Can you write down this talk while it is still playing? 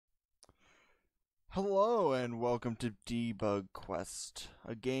Hello and welcome to Debug Quest,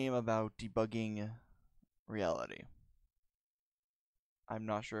 a game about debugging reality. I'm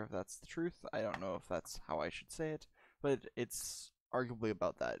not sure if that's the truth. I don't know if that's how I should say it, but it's arguably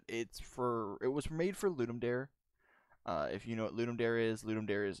about that. It was made for Ludum Dare. If you know what Ludum Dare is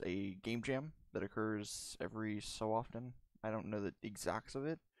a game jam that occurs every so often. I don't know the exacts of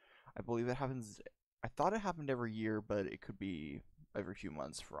it. I believe it happens. I thought it happened every year, but it could be every few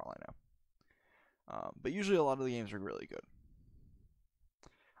months for all I know. But usually a lot of the games are really good.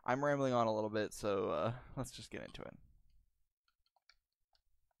 I'm rambling on a little bit, so let's just get into it.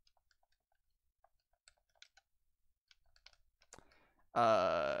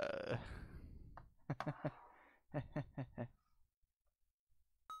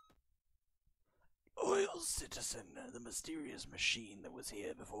 Oil Citizen, the mysterious machine that was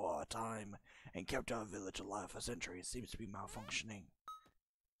here before our time and kept our village alive for centuries, seems to be malfunctioning.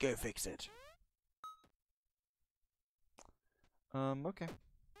 Go fix it. Okay.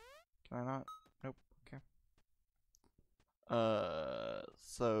 Can I not? Nope. Okay.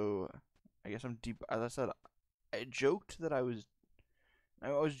 So I guess I'm deep. As I said, I joked that I was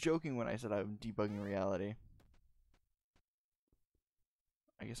joking when I said I'm debugging reality.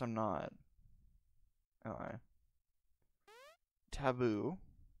 I guess I'm not. Am I? Taboo.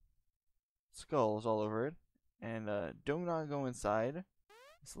 Skulls all over it. And do not go inside.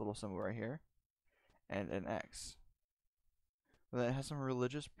 This little symbol right here. And an X. But then it has some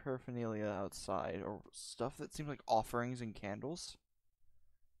religious paraphernalia outside, or stuff that seems like offerings and candles.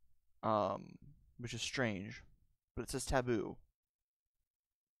 Which is strange. But it says taboo.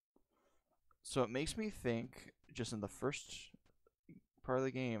 So it makes me think, just in the first part of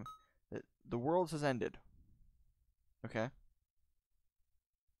the game, that the world has ended. Okay?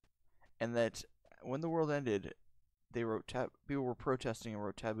 And that when the world ended, they wrote people were protesting and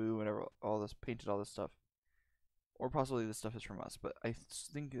wrote taboo and all this, painted all this stuff. Or possibly this stuff is from us, but I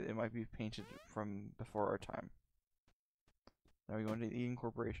think it might be painted from before our time. Now we go into the Eden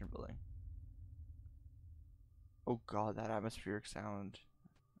Corporation building. Oh god, that atmospheric sound.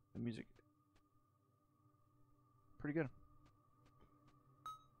 The music. Pretty good.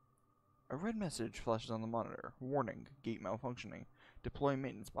 A red message flashes on the monitor. Warning, gate malfunctioning. Deploy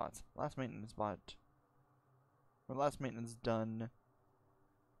maintenance bots. Last maintenance bot. Or last maintenance done.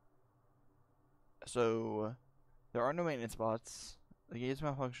 So, there are no maintenance bots. The gate is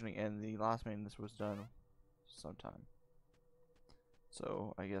malfunctioning and the last maintenance was done sometime.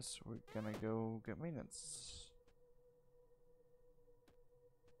 So, I guess we're gonna go get maintenance.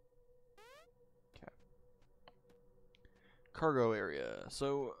 Okay. Cargo area.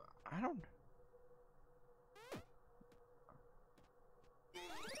 So, I don't...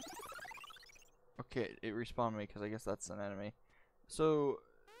 Okay, it respawned me because I guess that's an enemy. So,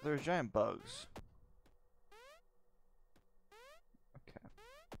 there's giant bugs. Okay.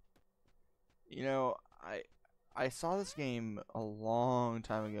 You know, I saw this game a long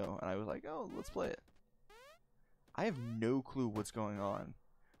time ago and I was like, oh, let's play it. I have no clue what's going on.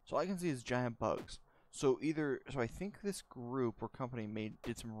 So all I can see is giant bugs. So I think this group or company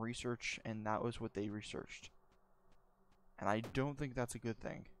did some research and that was what they researched. And I don't think that's a good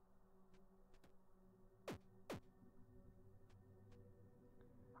thing.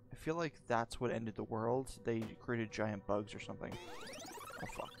 I feel like that's what ended the world. They created giant bugs or something. Oh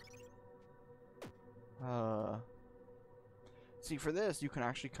fuck. See, for this, you can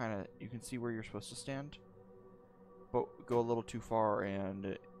actually you can see where you're supposed to stand. But go a little too far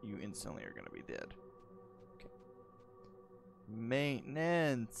and you instantly are going to be dead. Okay.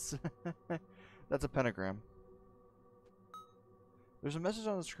 Maintenance! That's a pentagram. There's a message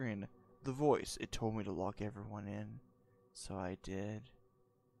on the screen. The voice. It told me to lock everyone in. So I did.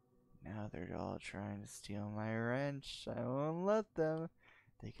 Now they're all trying to steal my wrench. I won't let them.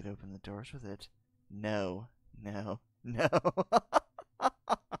 They could open the doors with it. No. No. No.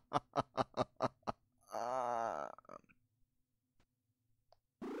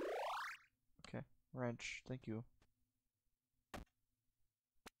 Okay. Wrench. Thank you.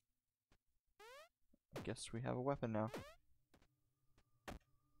 I guess we have a weapon now.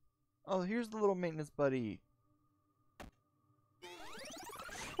 Oh, here's the little maintenance buddy.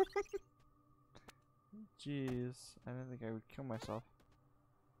 Jeez, I didn't think I would kill myself.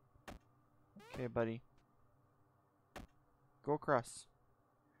 Okay, buddy. Go across.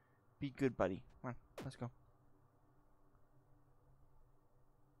 Be good, buddy. Come on, let's go.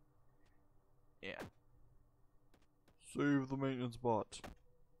 Yeah. Save the maintenance bot.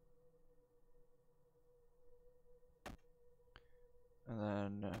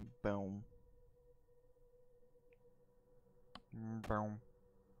 And then, boom. Boom.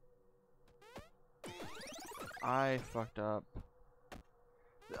 I fucked up.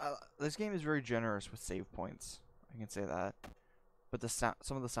 This game is very generous with save points. I can say that. But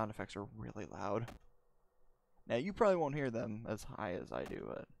some of the sound effects are really loud. Now you probably won't hear them as high as I do,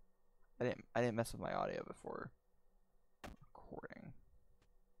 but I didn't mess with my audio before recording.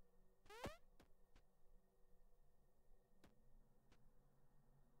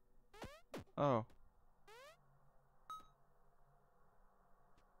 Oh.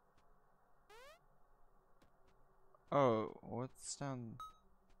 Oh, what's down?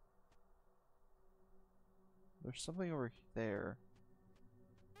 There's something over there.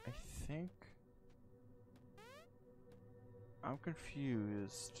 I think I'm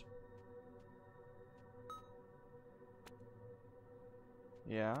confused.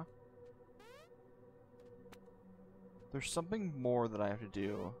 Yeah? There's something more that I have to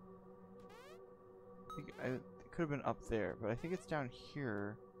do. I think it could have been up there, but I think it's down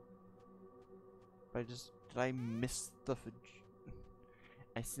here. But did I miss the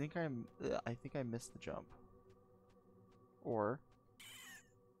I think I missed the jump. Or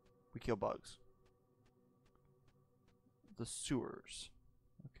we kill bugs. The sewers.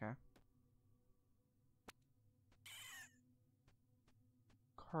 Okay.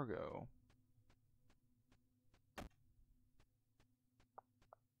 Cargo.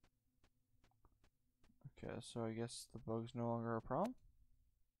 Okay, so I guess the bug's no longer a problem?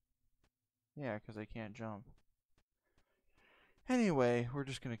 Yeah, because I can't jump. Anyway, we're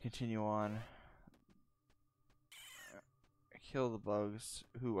just gonna continue on. Kill the bugs,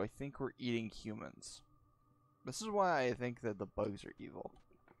 who I think were eating humans. This is why I think that the bugs are evil.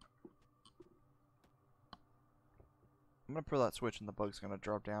 I'm gonna pull that switch and the bug's gonna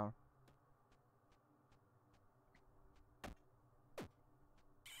drop down.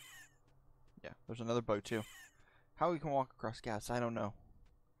 Yeah, there's another bug too. How we can walk across gas, I don't know.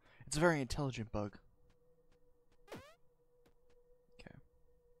 It's a very intelligent bug. Okay.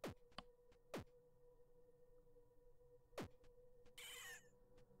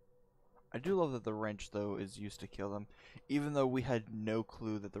 I do love that the wrench, though, is used to kill them. Even though we had no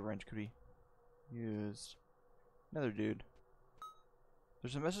clue that the wrench could be used. Another dude.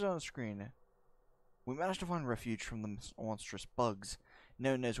 There's a message on the screen. We managed to find refuge from the monstrous bugs.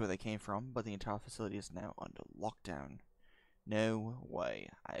 No one knows where they came from, but the entire facility is now under lockdown. No way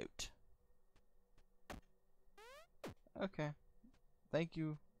out. Okay. Thank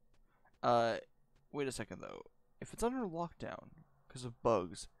you. Wait a second though. If it's under lockdown because of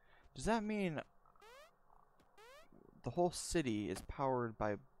bugs, does that mean the whole city is powered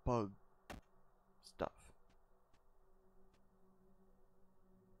by bug stuff?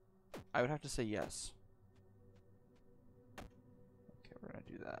 I would have to say yes. Okay, we're gonna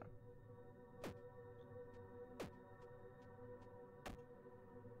do that.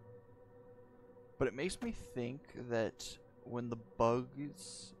 But it makes me think that when the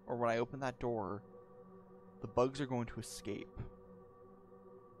bugs, or when I open that door, the bugs are going to escape.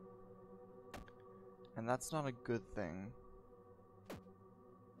 And that's not a good thing.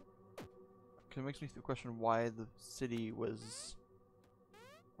 Because it makes me question why the city was,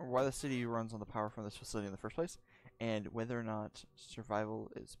 or why the city runs on the power from this facility in the first place, and whether or not survival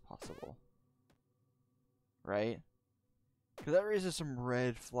is possible. Right? Because that raises some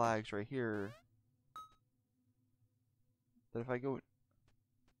red flags right here. That if I go...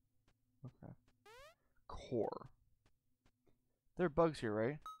 Okay. Core. There are bugs here,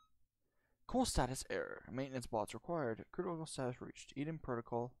 right? Core status error. Maintenance bots required. Critical status reached. Eden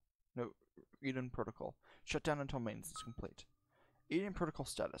protocol. No, Eden protocol. Shut down until maintenance is complete. Eden protocol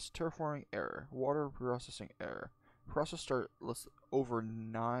status. Terraforming error. Water processing error. Process start over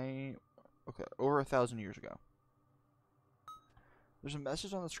 1,000 years ago. There's a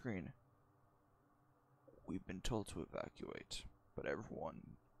message on the screen. We've been told to evacuate, but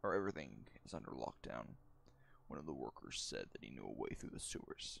everything is under lockdown. One of the workers said that he knew a way through the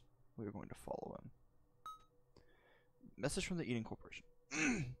sewers. We are going to follow him. Message from the Eden Corporation.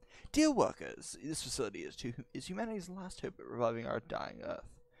 Dear workers, this facility is humanity's last hope at reviving our dying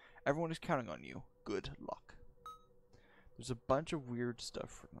Earth. Everyone is counting on you. Good luck. There's a bunch of weird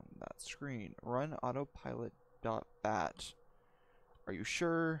stuff on that screen. Run autopilot.bat. Are you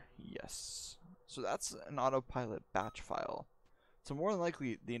sure? Yes. So that's an autopilot batch file. So more than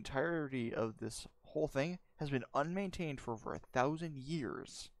likely, the entirety of this whole thing has been unmaintained for over 1,000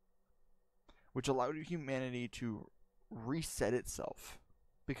 years, which allowed humanity to reset itself.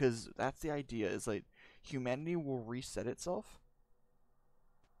 Because that's the idea, is like humanity will reset itself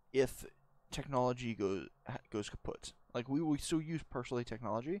if technology goes kaput. Like we will still use partially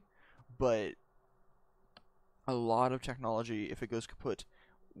technology, but a lot of technology, if it goes kaput,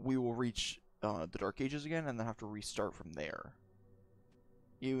 we will reach the Dark Ages again and then have to restart from there.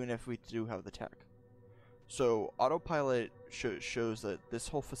 Even if we do have the tech. So autopilot shows that this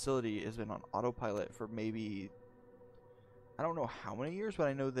whole facility has been on autopilot for maybe, I don't know how many years, but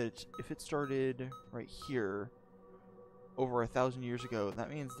I know that if it started right here over 1,000 years ago, that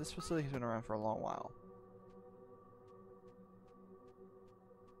means this facility has been around for a long while.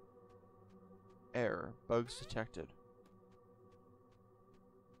 Error. Bugs detected.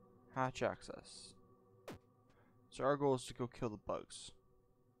 Hatch access. So our goal is to go kill the bugs.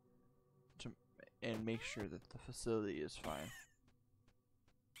 And make sure that the facility is fine.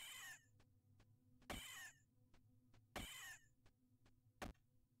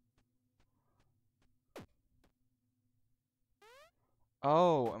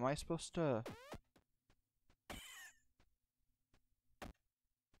 Oh, am I supposed to...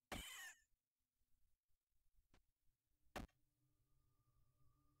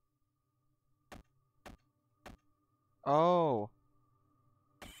 Oh!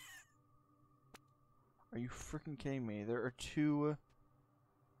 Are you freaking kidding me? There are two...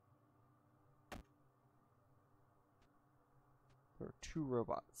 There are two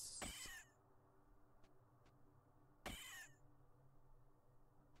robots.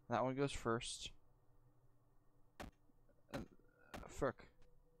 That one goes first. Frick.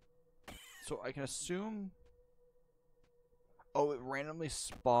 So I can assume... Oh, it randomly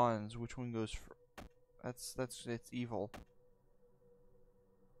spawns which one goes first. It's evil.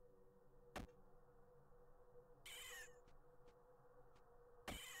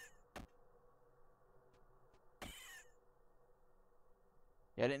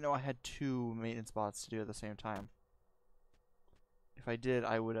 Yeah, I didn't know I had two maintenance bots to do at the same time. If I did,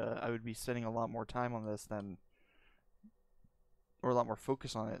 I would be spending a lot more time on this than, or a lot more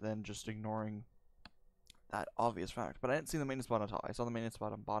focus on it than just ignoring that obvious fact. But I didn't see the maintenance bot on top. I saw the maintenance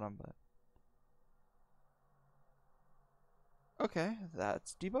bot on bottom, but okay,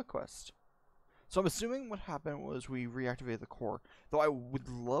 that's Debug Quest. So I'm assuming what happened was we reactivated the core. Though I would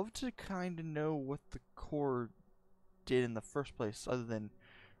love to kind of know what the core did in the first place, other than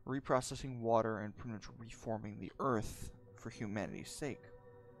reprocessing water and pretty much reforming the Earth for humanity's sake.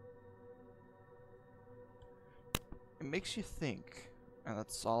 It makes you think, and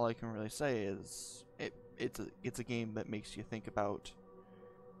that's all I can really say is it's a game that makes you think about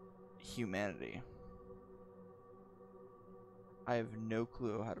humanity. I have no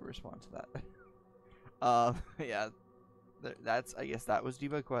clue how to respond to that. Yeah, that's, I guess that was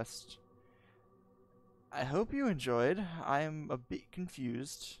Debug Quest. I hope you enjoyed. I'm a bit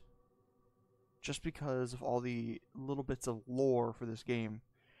confused, just because of all the little bits of lore for this game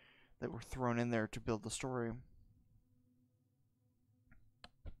that were thrown in there to build the story.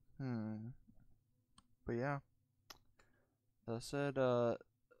 But yeah, as I said, or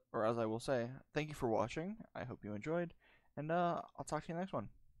as I will say, thank you for watching. I hope you enjoyed, and I'll talk to you next one.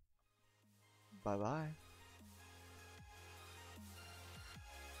 Bye bye.